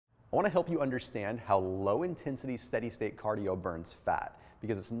I want to help you understand how low-intensity steady-state cardio burns fat,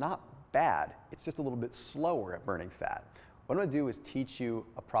 because it's not bad, it's just a little bit slower at burning fat. What I'm going to do is teach you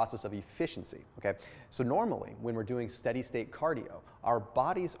a process of efficiency, okay? So normally, when we're doing steady-state cardio, our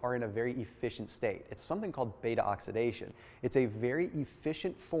bodies are in a very efficient state. It's something called beta-oxidation. It's a very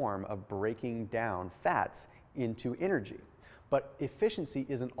efficient form of breaking down fats into energy. But efficiency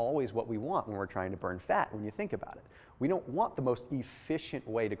isn't always what we want when we're trying to burn fat, when you think about it. We don't want the most efficient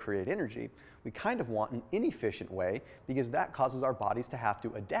way to create energy. We kind of want an inefficient way, because that causes our bodies to have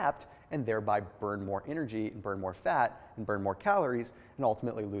to adapt and thereby burn more energy and burn more fat and burn more calories and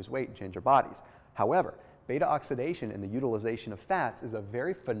ultimately lose weight and change our bodies. However, beta-oxidation and the utilization of fats is a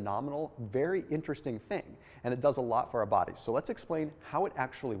very phenomenal, very interesting thing, and it does a lot for our bodies. So let's explain how it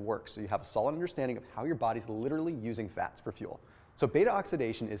actually works so you have a solid understanding of how your body's literally using fats for fuel. So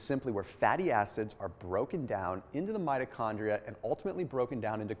beta-oxidation is simply where fatty acids are broken down into the mitochondria and ultimately broken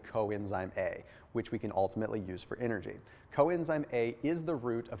down into coenzyme A, which we can ultimately use for energy. Coenzyme A is the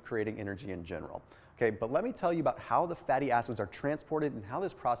root of creating energy in general. Okay, but let me tell you about how the fatty acids are transported and how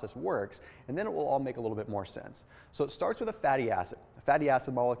this process works, and then it will all make a little bit more sense. So it starts with a fatty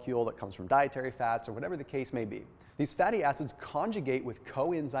acid molecule that comes from dietary fats or whatever the case may be. These fatty acids conjugate with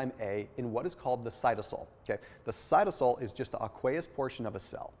coenzyme A in what is called the cytosol. Okay? The cytosol is just the aqueous portion of a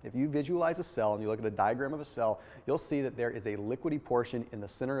cell. If you visualize a cell and you look at a diagram of a cell, you'll see that there is a liquidy portion in the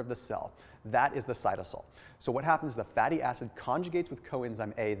center of the cell. That is the cytosol. So what happens is the fatty acid conjugates with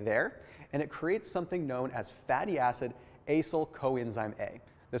coenzyme A there, and it creates something known as fatty acid acyl-coenzyme A.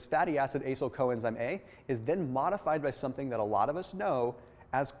 This fatty acid acyl-coenzyme A is then modified by something that a lot of us know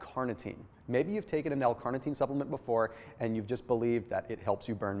as carnitine. Maybe you've taken an L-carnitine supplement before and you've just believed that it helps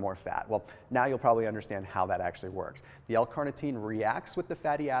you burn more fat. Well, now you'll probably understand how that actually works. The L-carnitine reacts with the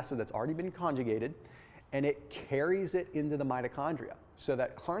fatty acid that's already been conjugated, and it carries it into the mitochondria. So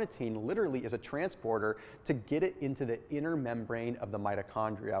that carnitine literally is a transporter to get it into the inner membrane of the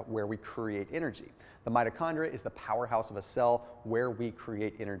mitochondria where we create energy. The mitochondria is the powerhouse of a cell where we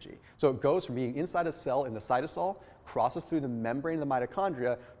create energy. So it goes from being inside a cell in the cytosol, crosses through the membrane of the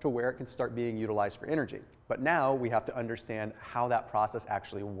mitochondria to where it can start being utilized for energy. But now we have to understand how that process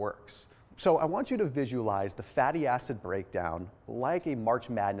actually works. So I want you to visualize the fatty acid breakdown like a March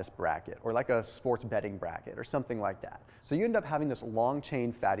Madness bracket or like a sports betting bracket or something like that. So you end up having this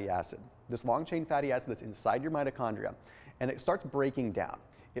long-chain fatty acid. This long-chain fatty acid that's inside your mitochondria, and it starts breaking down.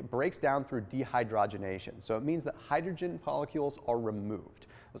 It breaks down through dehydrogenation. So it means that hydrogen molecules are removed.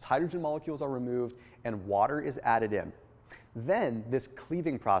 Those hydrogen molecules are removed and water is added in. Then this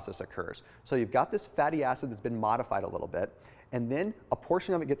cleaving process occurs. So you've got this fatty acid that's been modified a little bit, and then a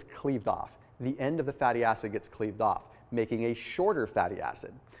portion of it gets cleaved off. The end of the fatty acid gets cleaved off, making a shorter fatty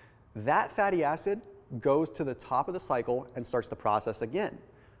acid. That fatty acid goes to the top of the cycle and starts the process again,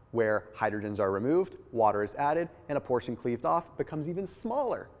 where hydrogens are removed, water is added, and a portion cleaved off becomes even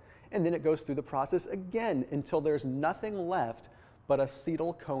smaller. And then it goes through the process again until there's nothing left but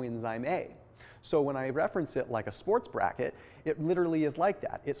acetyl-coenzyme A. So when I reference it like a sports bracket, it literally is like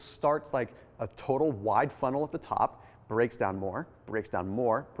that. It starts like a total wide funnel at the top, breaks down more, breaks down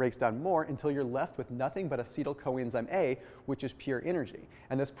more, breaks down more, until you're left with nothing but acetyl-coenzyme A, which is pure energy.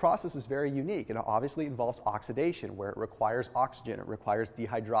 And this process is very unique, and it obviously involves oxidation, where it requires oxygen, it requires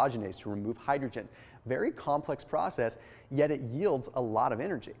dehydrogenase to remove hydrogen. Very complex process, yet it yields a lot of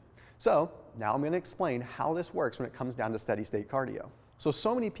energy. So now I'm going to explain how this works when it comes down to steady-state cardio.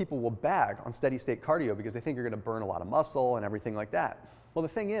 So many people will bag on steady-state cardio because they think you're going to burn a lot of muscle and everything like that. Well, the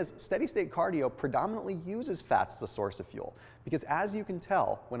thing is, steady-state cardio predominantly uses fats as a source of fuel, because as you can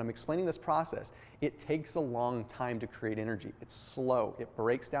tell when I'm explaining this process, it takes a long time to create energy. It's slow. It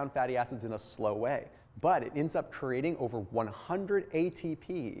breaks down fatty acids in a slow way, but it ends up creating over 100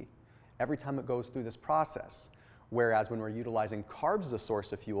 ATP every time it goes through this process. Whereas when we're utilizing carbs as a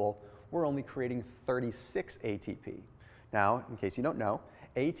source of fuel, we're only creating 36 ATP. Now, in case you don't know,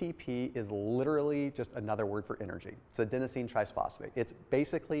 ATP is literally just another word for energy. It's adenosine triphosphate. It's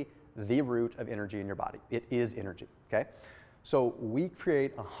basically the root of energy in your body. It is energy, okay? So we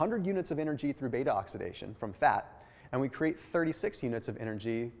create 100 units of energy through beta-oxidation from fat, and we create 36 units of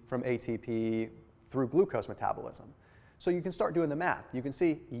energy from ATP through glucose metabolism. So you can start doing the math. You can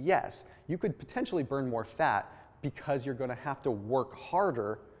see, yes, you could potentially burn more fat because you're going to have to work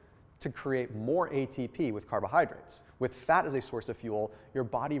harder to create more ATP with carbohydrates. With fat as a source of fuel, your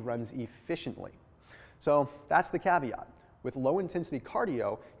body runs efficiently. So that's the caveat. With low-intensity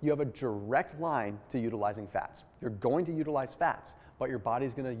cardio, you have a direct line to utilizing fats. You're going to utilize fats, but your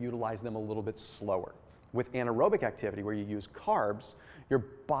body's going to utilize them a little bit slower. With anaerobic activity, where you use carbs, your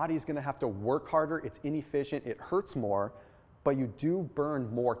body's going to have to work harder, it's inefficient, it hurts more, but you do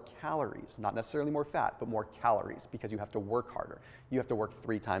burn more calories, not necessarily more fat, but more calories because you have to work harder. You have to work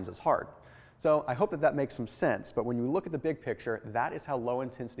 3 times as hard. So I hope that that makes some sense, but when you look at the big picture, that is how low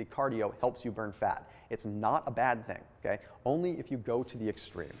intensity cardio helps you burn fat. It's not a bad thing, okay? Only if you go to the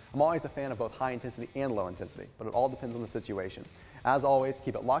extreme. I'm always a fan of both high intensity and low intensity, but it all depends on the situation. As always,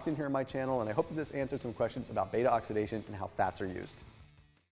 keep it locked in here on my channel, and I hope that this answers some questions about beta oxidation and how fats are used.